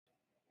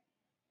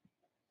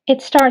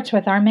It starts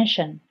with our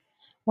mission.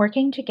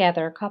 Working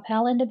together,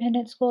 Coppell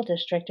Independent School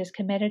District is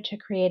committed to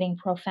creating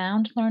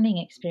profound learning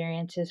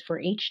experiences for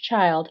each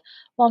child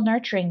while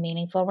nurturing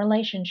meaningful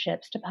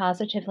relationships to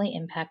positively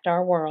impact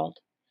our world.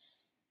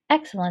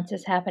 Excellence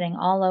is happening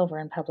all over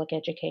in public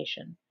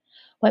education.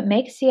 What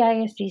makes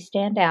CISD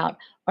stand out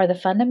are the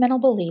fundamental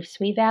beliefs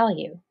we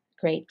value: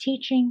 great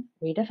teaching,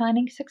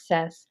 redefining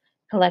success,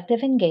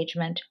 collective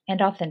engagement,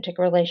 and authentic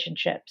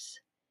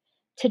relationships.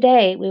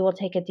 Today, we will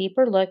take a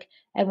deeper look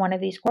at one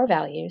of these core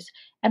values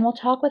and we'll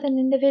talk with an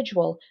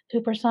individual who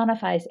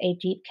personifies a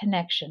deep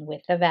connection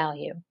with the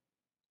value.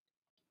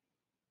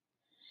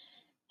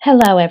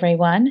 Hello,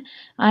 everyone.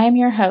 I am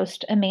your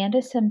host,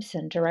 Amanda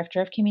Simpson,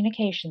 Director of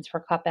Communications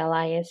for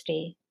Coppell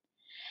ISD.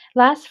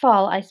 Last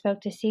fall, I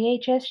spoke to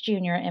CHS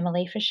Junior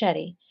Emily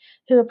Fischetti,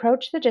 who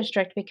approached the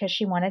district because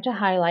she wanted to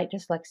highlight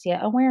Dyslexia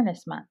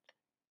Awareness Month.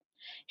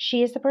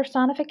 She is the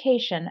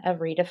personification of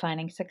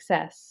redefining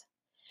success.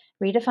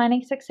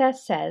 Redefining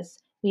success says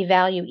we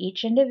value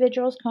each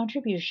individual's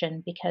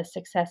contribution because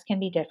success can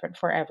be different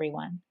for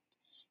everyone.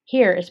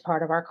 Here is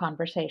part of our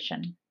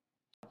conversation.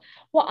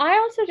 Well, I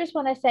also just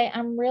want to say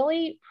I'm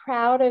really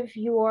proud of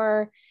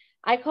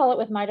I call it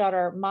with my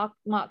daughter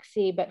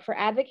Moxie, but for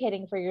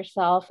advocating for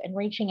yourself and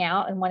reaching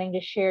out and wanting to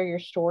share your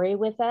story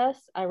with us.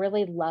 I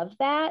really love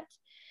that.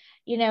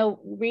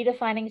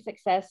 Redefining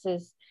success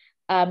is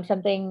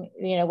something,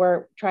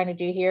 we're trying to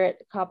do here at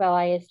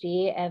Coppell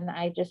ISD. And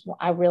I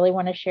really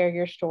want to share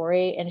your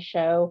story and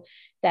show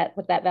that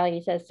what that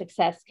value says,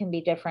 success can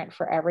be different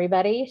for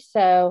everybody.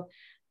 So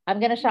I'm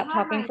going to stop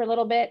talking for a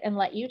little bit and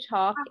let you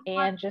talk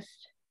and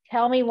just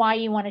tell me why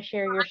you want to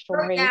share your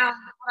story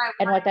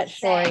and what that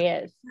story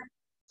is.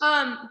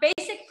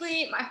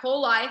 Basically, my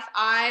whole life,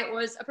 I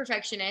was a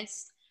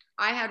perfectionist.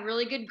 I had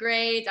really good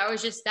grades. I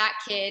was just that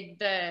kid,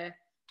 the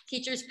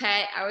teacher's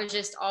pet. I was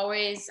just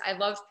always, I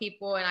loved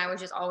people, and I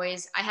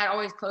had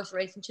always close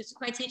relationships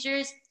with my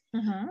teachers.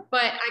 Mm-hmm.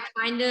 But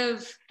I knew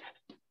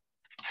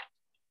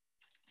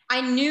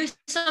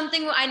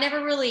something,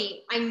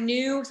 I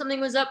knew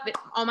something was up, but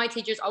all my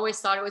teachers always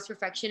thought it was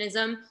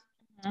perfectionism.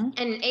 Mm-hmm.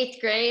 And in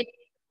 8th grade,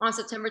 on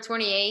September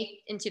 28th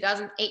in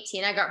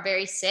 2018, I got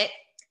very sick.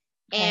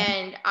 Okay.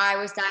 And I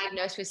was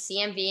diagnosed with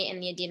CMV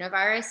and the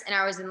adenovirus, and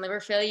I was in liver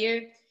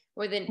failure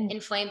with an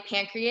inflamed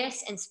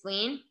pancreas and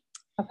spleen.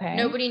 Okay.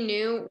 Nobody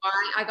knew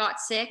why I got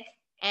sick,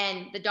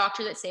 and the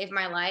doctor that saved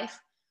my life,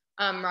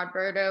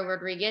 Roberto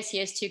Rodriguez, he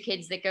has 2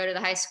 kids that go to the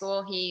high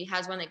school. He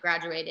has one that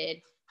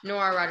graduated,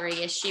 Nora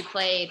Rodriguez. She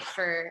played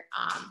for,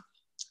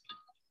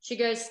 she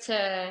goes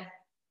to,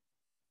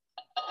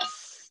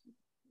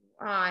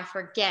 I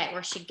forget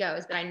where she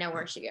goes, but I know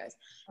where she goes.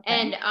 Okay.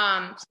 And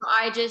so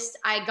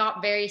I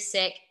got very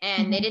sick,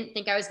 and they didn't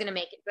think I was going to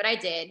make it, but I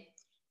did.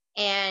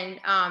 And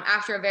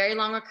after a very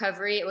long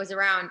recovery, it was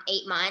around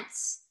 8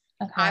 months.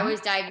 Okay. I was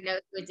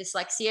diagnosed with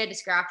dyslexia,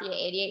 dysgraphia,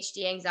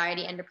 ADHD,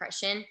 anxiety, and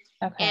depression.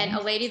 Okay. And one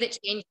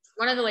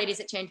of the ladies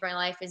that changed my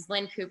life is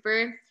Lynn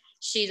Cooper.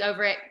 She's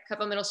over at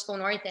Coppell Middle School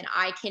North, and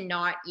I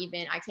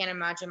can't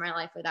imagine my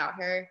life without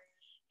her.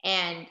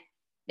 And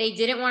they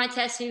didn't want to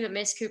test me, but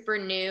Miss Cooper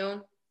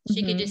knew.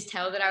 She could just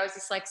tell that I was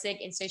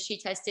dyslexic. And so she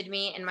tested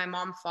me, and my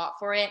mom fought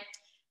for it.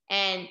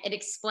 And it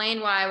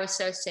explained why I was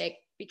so sick,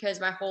 because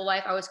my whole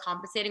life I was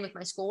compensating with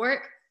my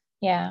schoolwork.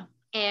 Yeah.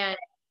 And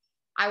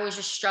I was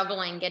just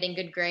struggling getting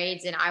good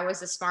grades, and I was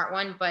the smart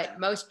one. But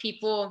most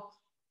people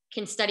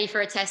can study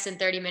for a test in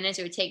 30 minutes.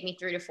 It would take me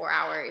 3 to 4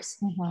 hours.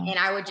 Mm-hmm. And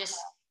I would just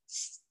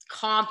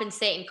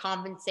compensate.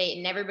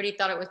 And everybody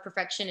thought it was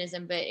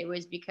perfectionism, but it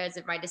was because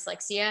of my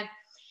dyslexia.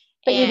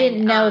 But you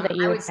didn't know that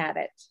you had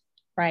it,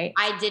 right?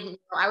 I didn't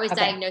know. I was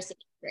diagnosed in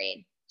 8th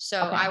grade. So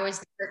I was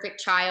the perfect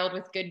child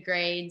with good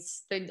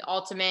grades, the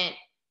ultimate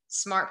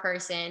smart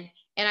person.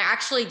 And I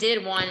actually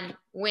did win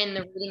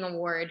the reading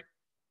award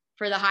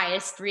for the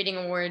highest reading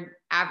award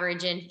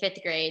average in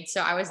 5th grade.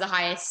 So I was the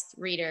highest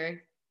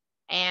reader.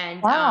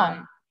 And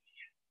wow.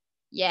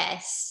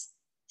 Yes.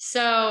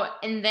 So,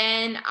 and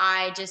then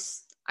I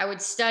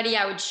would study,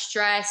 I would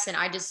stress, and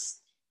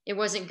it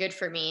wasn't good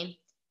for me.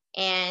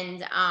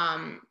 And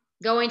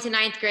going to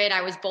 9th grade,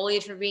 I was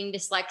bullied for being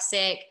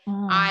dyslexic.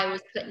 I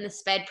was put in the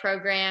SPED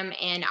program,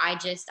 and I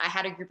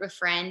had a group of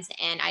friends,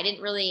 and I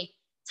didn't really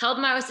tell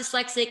them I was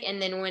dyslexic.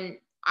 And then when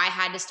I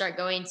had to start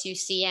going to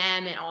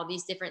CM and all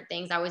these different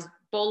things, I was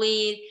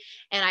bullied,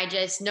 and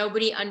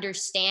nobody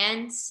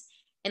understands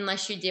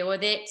unless you deal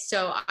with it.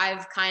 So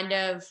I've kind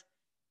of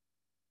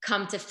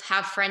come to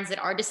have friends that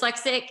are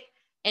dyslexic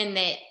and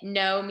that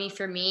know me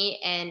for me.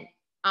 And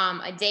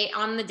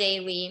on the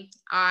daily,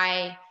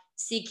 I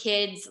see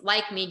kids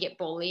like me get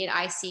bullied.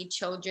 I see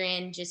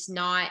children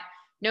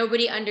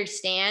nobody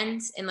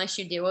understands unless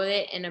you deal with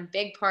it. And a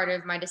big part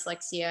of my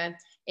dyslexia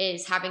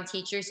is having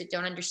teachers that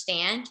don't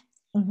understand.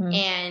 Mm-hmm.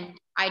 And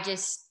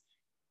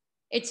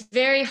it's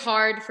very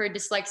hard for a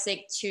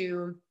dyslexic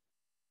to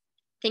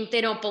think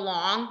they don't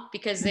belong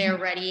because they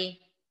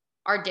already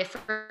are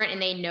different and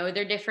they know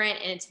they're different.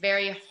 And it's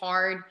very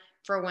hard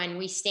for when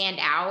we stand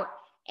out,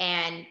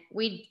 and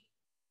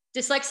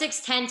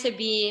dyslexics tend to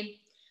be,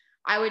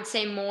 I would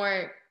say,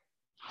 more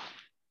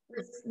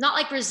not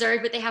like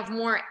reserved, but they have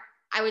more,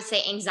 I would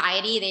say,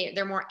 anxiety.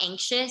 They're more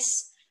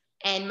anxious.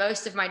 And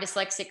most of my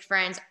dyslexic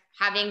friends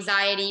have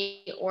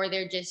anxiety, or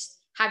they're just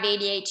have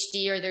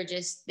ADHD, or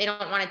they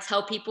don't want to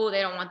tell people.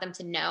 They don't want them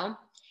to know.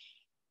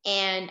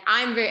 And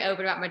I'm very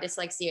open about my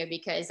dyslexia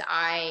because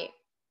I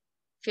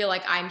feel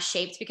like I'm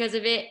shaped because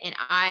of it. And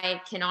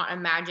I cannot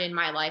imagine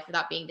my life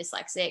without being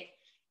dyslexic.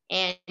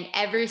 And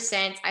ever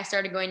since I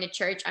started going to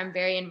church, I'm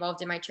very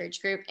involved in my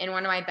church group. And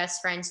one of my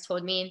best friends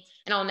told me,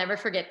 and I'll never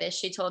forget this,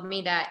 she told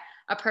me that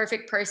a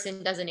perfect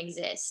person doesn't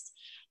exist.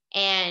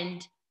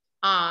 And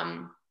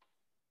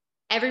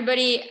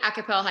everybody at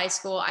Capella High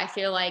School, I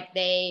feel like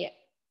they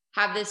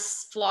have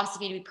this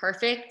philosophy to be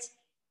perfect.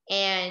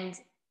 And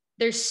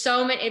there's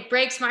so many, it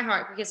breaks my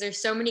heart because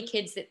there's so many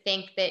kids that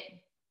think that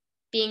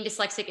being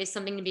dyslexic is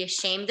something to be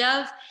ashamed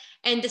of.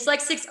 And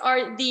dyslexics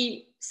are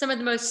some of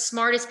the most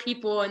smartest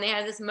people, and they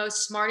have this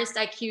most smartest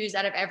IQs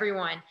out of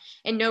everyone.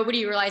 And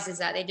nobody realizes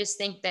that. They just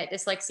think that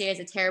dyslexia is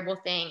a terrible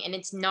thing, and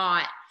it's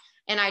not.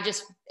 And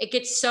it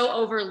gets so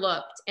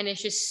overlooked, and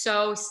it's just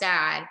so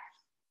sad.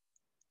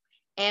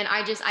 And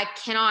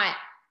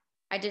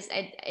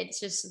it's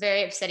just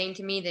very upsetting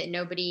to me that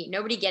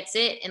nobody gets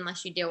it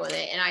unless you deal with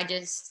it.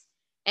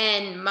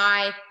 And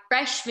my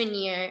freshman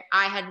year,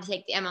 I had to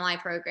take the MLI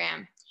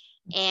program,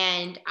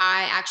 and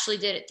I actually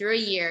did it through a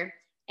year.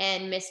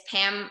 And Miss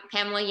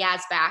Pamela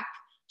Yazback,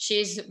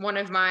 she's one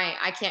of my,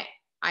 I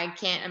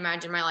can't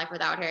imagine my life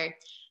without her.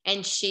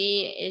 And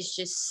she is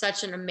just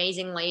such an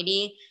amazing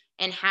lady,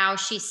 and how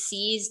she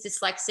sees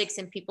dyslexics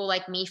and people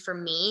like me for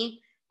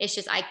me. It's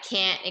just, I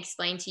can't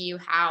explain to you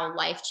how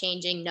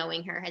life-changing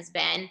knowing her has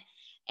been.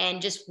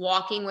 And just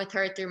walking with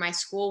her through my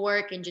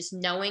schoolwork and just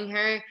knowing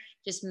her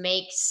just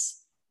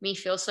makes me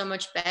feel so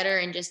much better.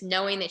 And just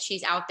knowing that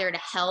she's out there to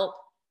help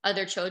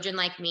other children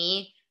like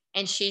me.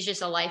 And she's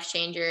just a life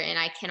changer. And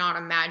I cannot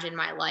imagine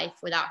my life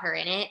without her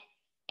in it.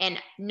 And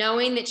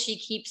knowing that she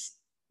keeps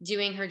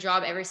doing her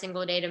job every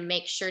single day to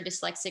make sure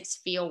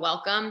dyslexics feel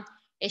welcome,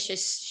 it's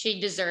just,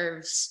 she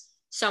deserves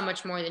so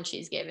much more than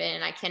she's given.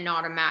 And I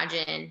cannot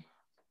imagine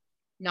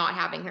not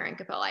having her in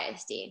Capella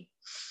ISD.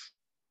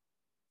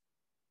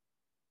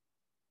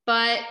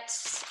 But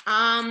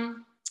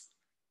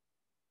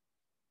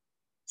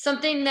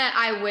something that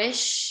I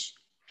wish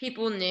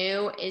people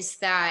knew is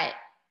that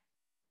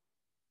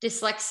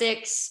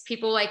dyslexics,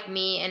 people like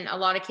me, and a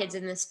lot of kids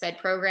in the SPED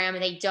program,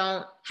 they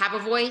don't have a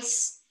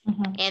voice,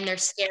 and they're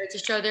scared to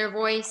show their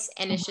voice.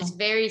 And it's just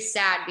very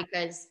sad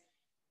because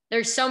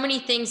there's so many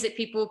things that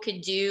people could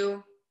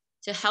do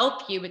to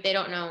help you, but they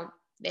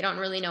don't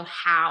really know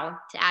how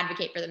to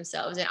advocate for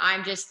themselves. And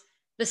I'm just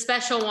the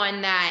special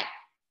one that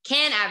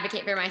can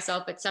advocate for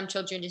myself, but some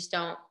children just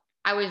don't.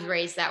 I was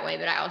raised that way,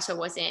 but I also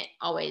wasn't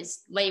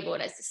always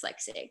labeled as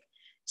dyslexic.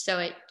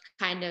 So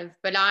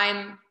but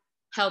I'm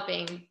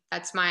helping.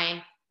 That's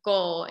my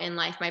goal in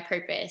life. My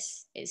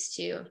purpose is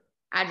to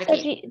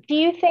advocate. So do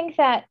you think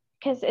that,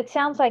 because it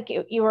sounds like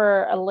you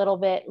were a little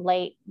bit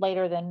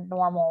later than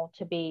normal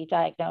to be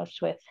diagnosed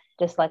with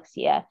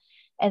dyslexia.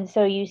 And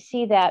so you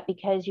see that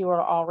because you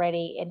were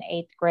already in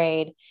 8th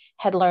grade,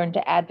 had learned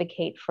to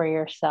advocate for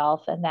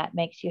yourself, and that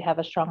makes you have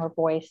a stronger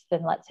voice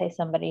than, let's say,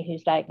 somebody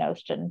who's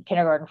diagnosed in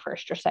kindergarten,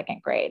 1st or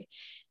 2nd grade.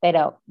 They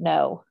don't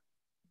know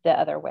the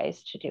other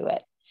ways to do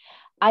it.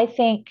 I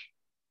think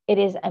it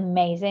is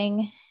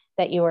amazing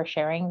that you are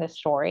sharing this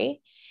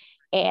story.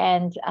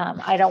 And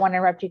I don't want to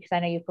interrupt you because I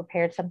know you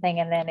prepared something.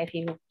 And then if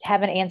you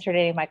haven't answered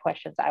any of my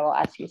questions, I will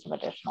ask you some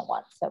additional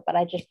ones. So, but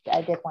I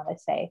did want to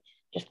say,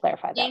 just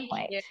clarify that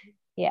point.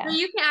 Yeah. So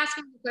you can ask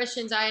me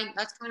questions.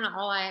 That's kind of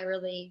all I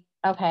really.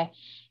 Okay.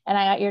 And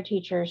I got your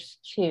teachers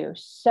too.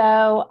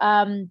 So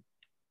you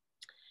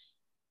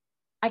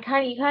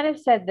kind of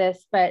said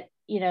this, but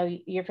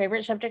your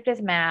favorite subject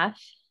is math.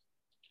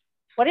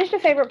 What is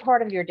your favorite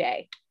part of your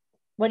day?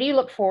 What do you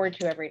look forward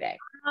to every day?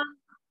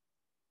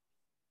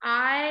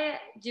 I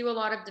do a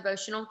lot of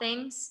devotional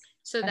things.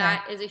 So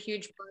that is a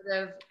huge part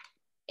of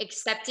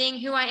accepting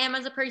who I am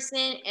as a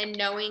person, and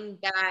knowing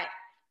that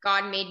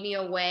God made me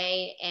a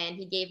way and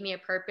he gave me a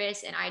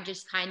purpose. And I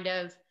just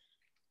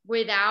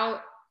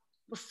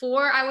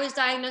before I was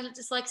diagnosed with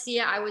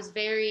dyslexia,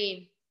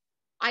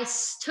 I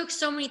took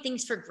so many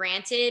things for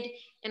granted,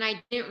 and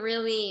I didn't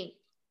realize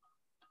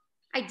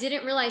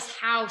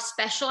how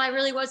special I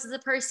really was as a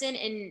person.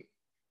 And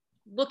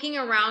looking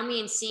around me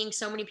and seeing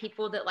so many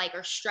people that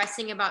are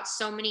stressing about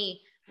so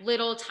many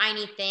little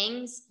tiny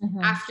things,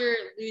 after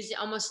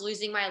almost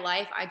losing my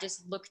life, I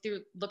just look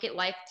at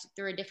life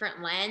through a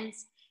different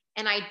lens,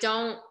 and I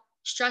don't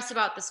stress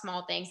about the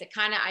small things.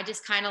 I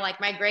just like,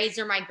 my grades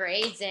are my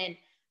grades, and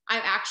I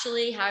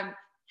actually have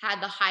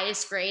had the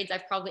highest grades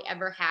I've probably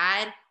ever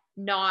had,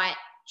 not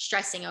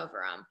stressing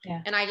over them.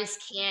 Yeah. And I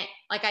just can't,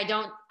 I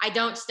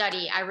don't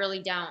study. I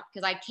really don't,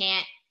 because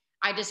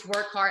I just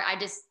work hard.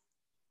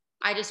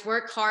 I just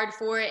work hard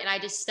for it, and I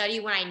just study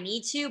when I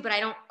need to, but I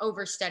don't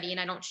overstudy and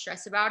I don't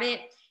stress about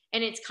it.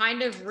 And it's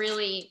kind of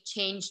really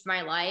changed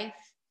my life.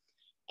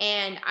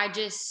 And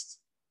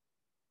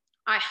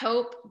I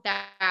hope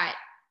that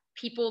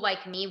people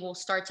like me will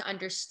start to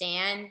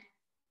understand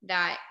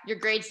that your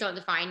grades don't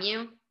define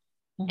you.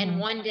 And Mm-hmm.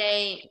 one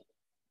day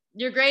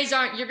your grades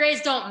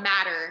don't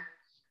matter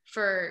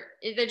for,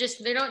 they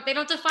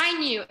don't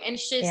define you. And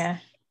it's just, Yeah.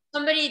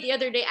 somebody the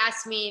other day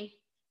asked me,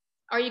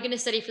 are you going to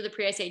study for the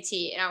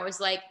pre-SAT? And I was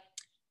like,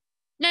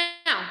 no,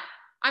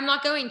 I'm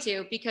not going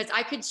to, because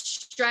I could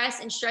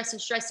stress and stress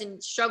and stress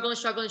and struggle and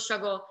struggle and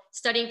struggle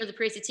studying for the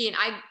pre-SAT, and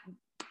I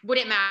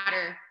wouldn't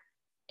matter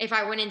if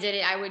I went and did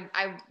it.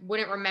 I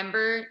wouldn't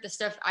remember the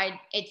stuff.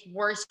 It's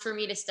worse for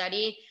me to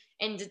study.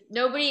 And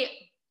nobody,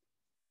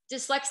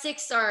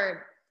 dyslexics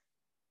are,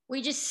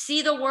 we just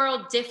see the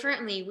world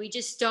differently. We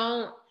just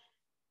don't,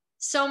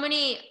 so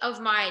many of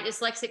my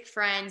dyslexic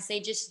friends, they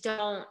just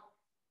don't,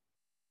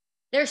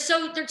 they're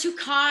too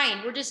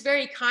kind. We're just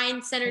very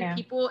kind centered Yeah.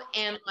 people.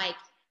 And like,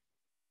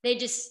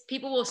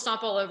 people will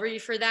stomp all over you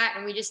for that.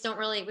 And we just don't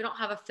really, we don't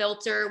have a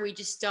filter. We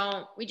just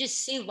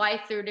see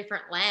life through a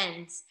different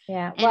lens.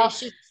 Yeah. And Well, it's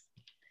just,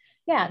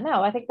 yeah,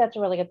 no, I think that's a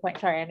really good point.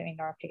 Sorry, I didn't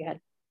interrupt you. Go ahead.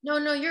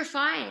 no, you're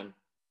fine.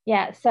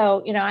 Yeah.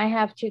 So, I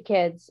have two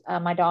kids,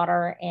 my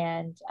daughter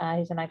and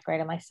who's in ninth grade,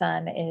 and my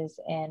son is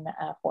in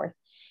fourth.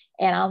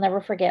 And I'll never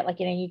forget, like,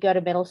 you go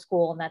to middle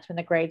school and that's when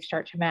the grades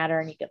start to matter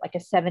and you get like a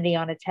 70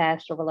 on a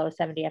test or below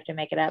 70, you have to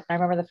make it up. And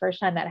I remember the first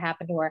time that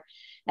happened to her,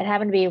 it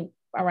happened to be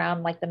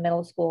around like the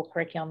middle school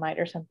curriculum night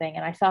or something.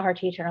 And I saw her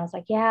teacher and I was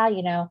like, yeah,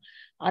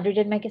 Audrey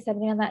didn't make a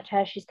 70 on that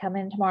test. She's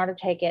coming tomorrow to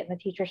take it. And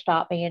the teacher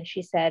stopped me and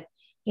she said,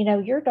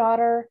 your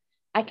daughter,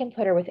 I can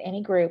put her with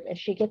any group and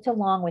she gets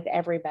along with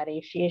everybody.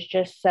 She is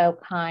just so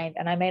kind.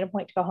 And I made a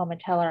point to go home and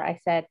tell her,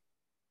 I said,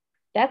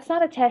 that's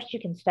not a test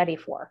you can study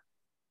for,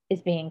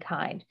 is being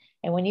kind.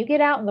 And when you get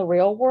out in the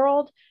real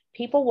world,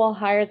 people will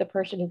hire the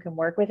person who can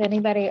work with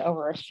anybody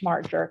over a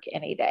smart jerk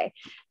any day.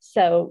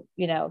 So,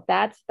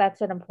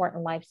 that's an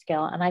important life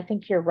skill. And I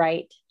think you're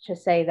right to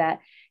say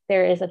that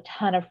there is a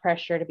ton of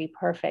pressure to be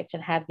perfect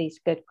and have these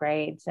good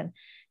grades,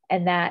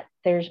 and that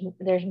there's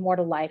more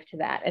to life to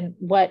that. And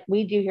what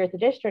we do here at the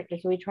district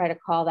is we try to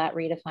call that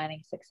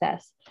redefining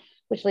success,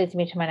 which leads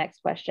me to my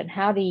next question.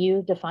 How do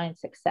you define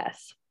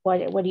success?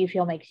 What do you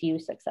feel makes you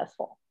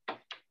successful?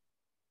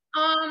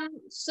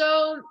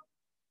 So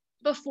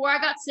before I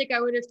got sick, I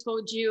would have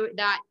told you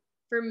that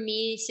for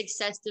me,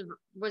 success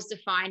was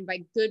defined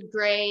by good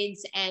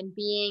grades and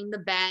being the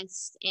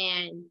best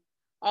and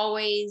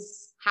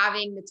always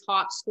having the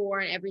top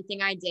score in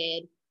everything I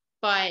did.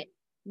 But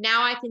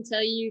now I can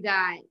tell you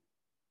that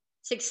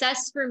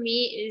success for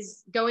me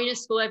is going to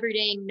school every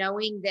day and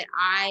knowing that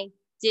I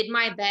did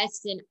my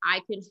best and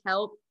I could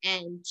help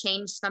and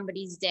change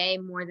somebody's day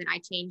more than I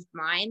changed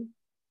mine.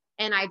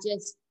 And I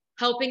just,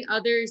 helping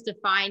others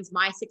defines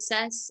my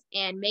success,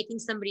 and making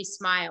somebody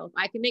smile. If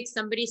I can make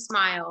somebody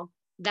smile,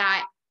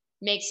 that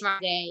makes my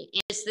day.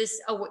 And just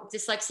this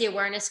Dyslexia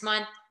Awareness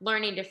Month,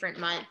 Learning Different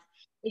Month,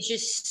 is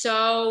just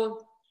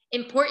so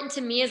important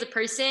to me as a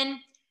person,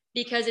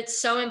 because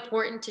it's so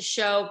important to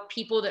show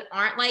people that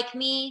aren't like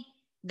me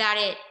that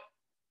it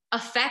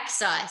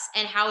affects us,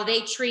 and how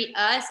they treat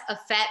us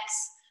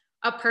affects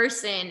a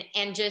person.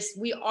 And just,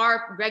 we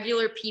are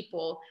regular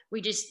people.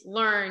 We just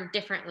learn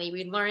differently.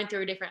 We learn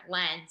through a different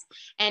lens.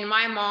 And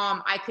my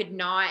mom, I could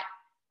not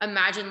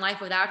imagine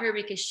life without her,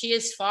 because she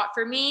has fought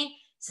for me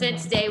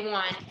since day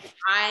one.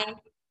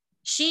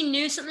 She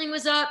knew something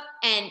was up,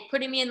 and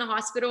putting me in the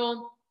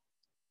hospital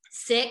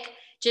sick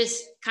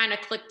just kind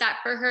of clicked that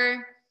for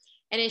her.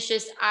 And it's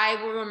just,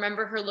 I will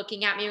remember her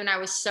looking at me when I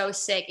was so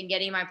sick and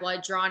getting my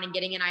blood drawn and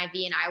getting an IV.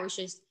 And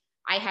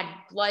I had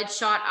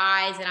bloodshot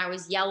eyes and I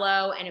was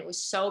yellow and it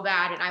was so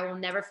bad. And I will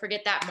never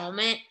forget that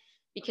moment,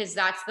 because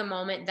that's the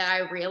moment that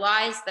I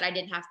realized that I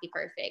didn't have to be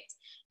perfect.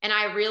 And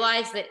I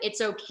realized that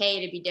it's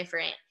okay to be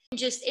different.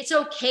 It's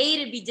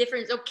okay to be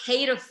different. It's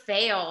okay to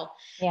fail.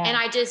 Yeah.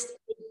 And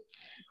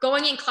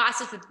going in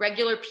classes with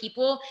regular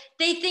people,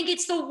 they think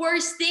it's the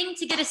worst thing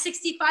to get a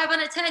 65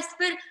 on a test,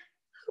 but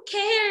who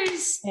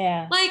cares?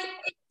 Yeah. Like,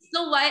 it's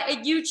the life,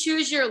 you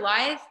choose your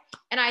life.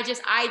 And I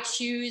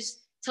choose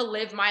to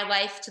live my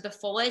life to the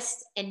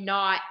fullest and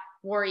not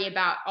worry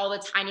about all the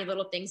tiny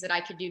little things that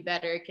I could do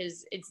better,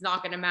 because it's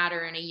not going to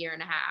matter in a year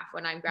and a half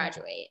when I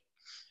graduate.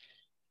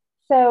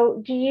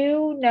 So do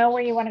you know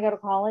where you want to go to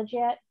college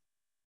yet?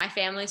 My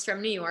family's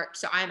from New York,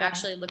 so I'm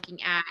actually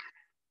looking at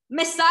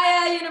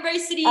Messiah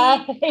University.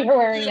 You're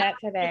wearing that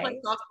today.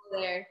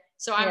 There.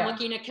 So I'm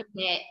looking to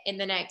commit in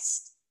the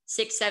next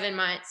 6-7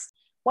 months.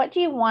 What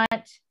do you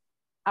want,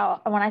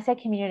 when I say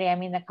community, I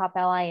mean the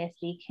Coppell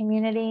ISD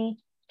community,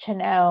 to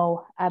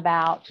know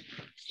about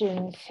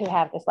students who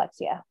have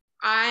dyslexia?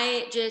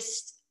 I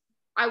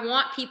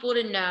want people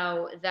to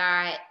know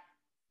that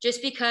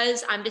just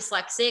because I'm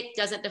dyslexic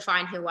doesn't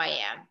define who I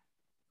am.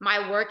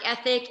 My work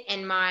ethic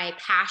and my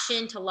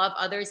passion to love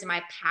others and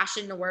my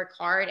passion to work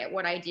hard at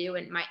what I do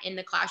in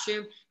the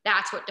classroom,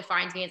 that's what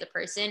defines me as a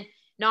person.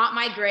 Not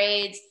my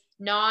grades,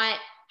 not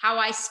how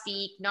I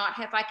speak, not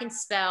if I can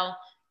spell,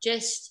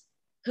 just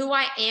who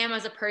I am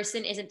as a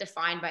person isn't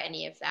defined by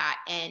any of that.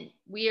 And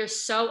we are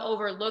so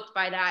overlooked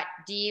by that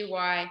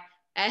DUI,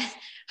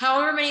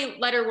 however many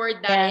letter word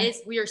that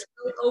is, we are so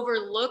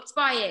overlooked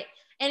by it.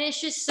 And it's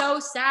just so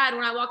sad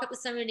when I walk up to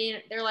somebody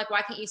and they're like,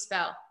 why can't you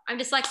spell? I'm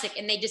dyslexic.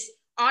 And they just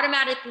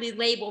automatically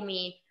label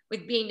me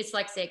with being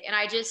dyslexic. And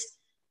I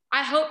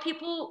hope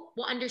people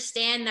will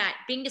understand that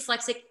being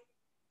dyslexic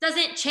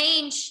doesn't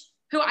change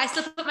who I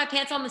still put my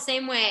pants on the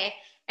same way.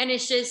 And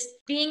it's just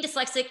being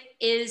dyslexic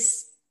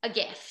is a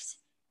gift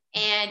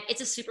and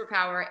it's a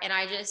superpower. And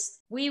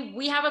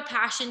we have a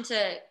passion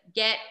to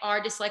get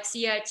our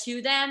dyslexia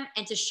to them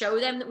and to show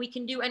them that we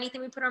can do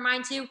anything we put our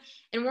mind to.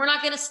 And we're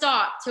not going to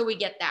stop till we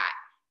get that.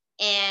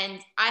 And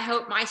I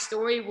hope my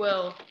story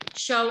will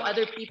show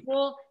other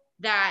people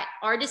that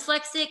are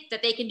dyslexic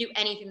that they can do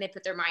anything they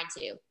put their mind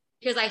to,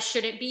 because I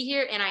shouldn't be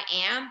here and I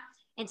am,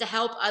 and to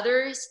help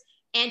others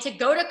and to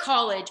go to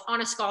college on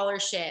a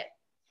scholarship.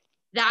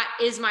 That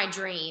is my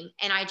dream.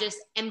 And I'm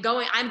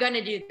going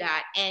to do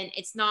that. And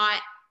it's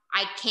not,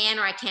 I can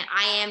or I can't,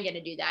 I am going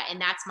to do that. And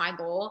that's my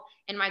goal.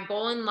 And my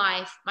goal in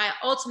life, my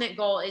ultimate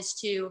goal is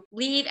to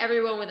leave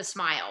everyone with a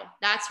smile.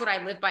 That's what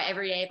I live by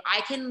every day. If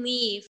I can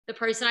leave the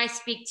person I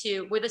speak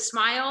to with a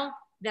smile,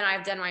 then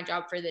I've done my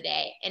job for the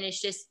day. And it's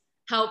just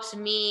helps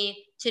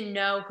me to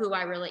know who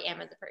I really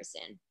am as a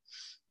person.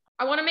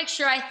 I want to make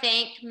sure I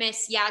thank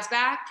Miss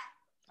Yazbak.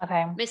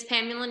 Okay. Miss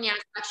Pamela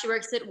Yazbak, she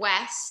works at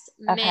West.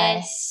 Okay.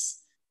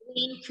 Miss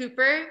Lean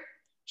Cooper,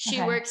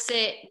 she works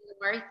at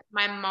North.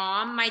 My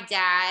mom, my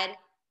dad.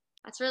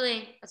 That's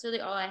really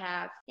all I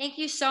have. Thank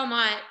you so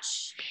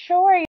much.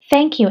 Sure.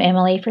 Thank you,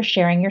 Emily, for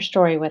sharing your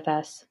story with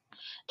us.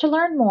 To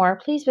learn more,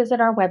 please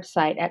visit our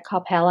website at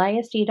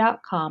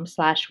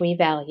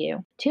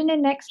coppellisd.com/wevalue. Tune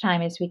in next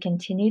time as we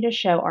continue to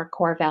show our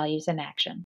core values in action.